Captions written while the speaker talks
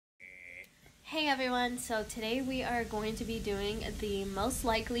Hey everyone, so today we are going to be doing the most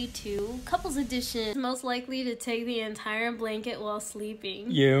likely to couples edition. Most likely to take the entire blanket while sleeping.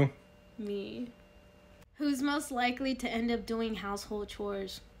 You. Me. Who's most likely to end up doing household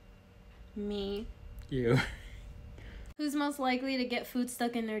chores? Me. You. Who's most likely to get food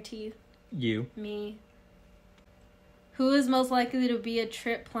stuck in their teeth? You. Me. Who is most likely to be a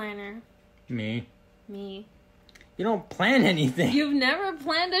trip planner? Me. Me. You don't plan anything. You've never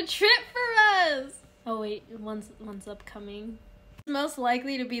planned a trip for us! Oh wait, one's upcoming. Most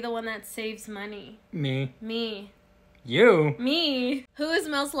likely to be the one that saves money? Me. Me. You. Me. Who is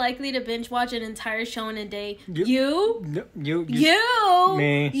most likely to binge watch an entire show in a day? You. You.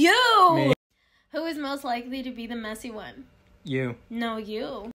 Me. You. Me. Who is most likely to be the messy one? You. No,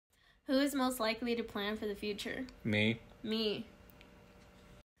 you. Who is most likely to plan for the future? Me. Me.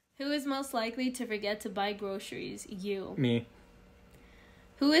 Who is most likely to forget to buy groceries? You. Me.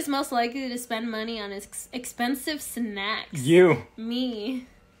 Who is most likely to spend money on expensive snacks? You. Me.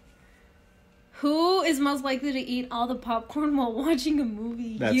 Who is most likely to eat all the popcorn while watching a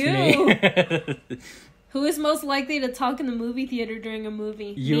movie? That's you. me. Who is most likely to talk in the movie theater during a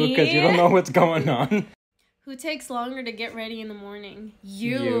movie? You, because you don't know what's going on. Who takes longer to get ready in the morning?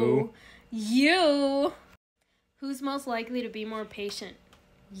 You. Who's most likely to be more patient?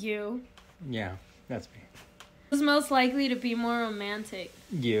 You. Yeah, that's me. Who's most likely to be more romantic?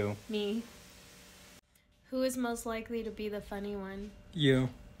 You. Me. Who is most likely to be the funny one? You.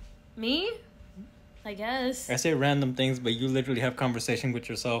 Me? I guess. I say random things, but you literally have conversation with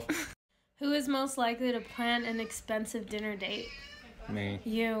yourself. Who is most likely to plan an expensive dinner date? Me.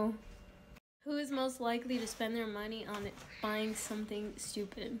 You. Who is most likely to spend their money on buying something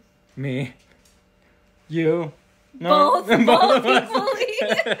stupid? Me. You. No. Both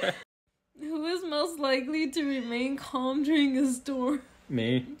equally. Who is most likely to remain calm during a storm?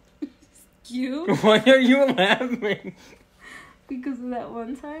 Me. You? Why are you laughing? Because of that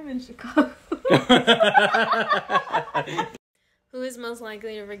one time in Chicago. Who is most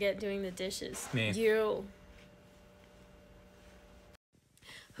likely to forget doing the dishes? Me. You.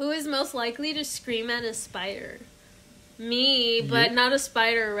 Who is most likely to scream at a spider? Me, but not a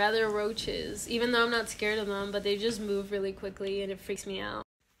spider, rather roaches. Even though I'm not scared of them, but they just move really quickly and it freaks me out.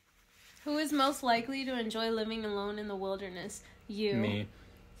 Who is most likely to enjoy living alone in the wilderness? You. Me.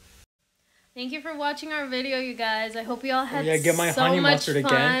 Thank you for watching our video, you guys. I hope you all had get my so honey much mustard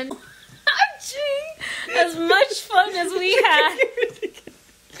fun. again. As much fun as we had.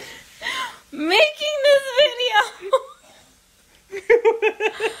 Make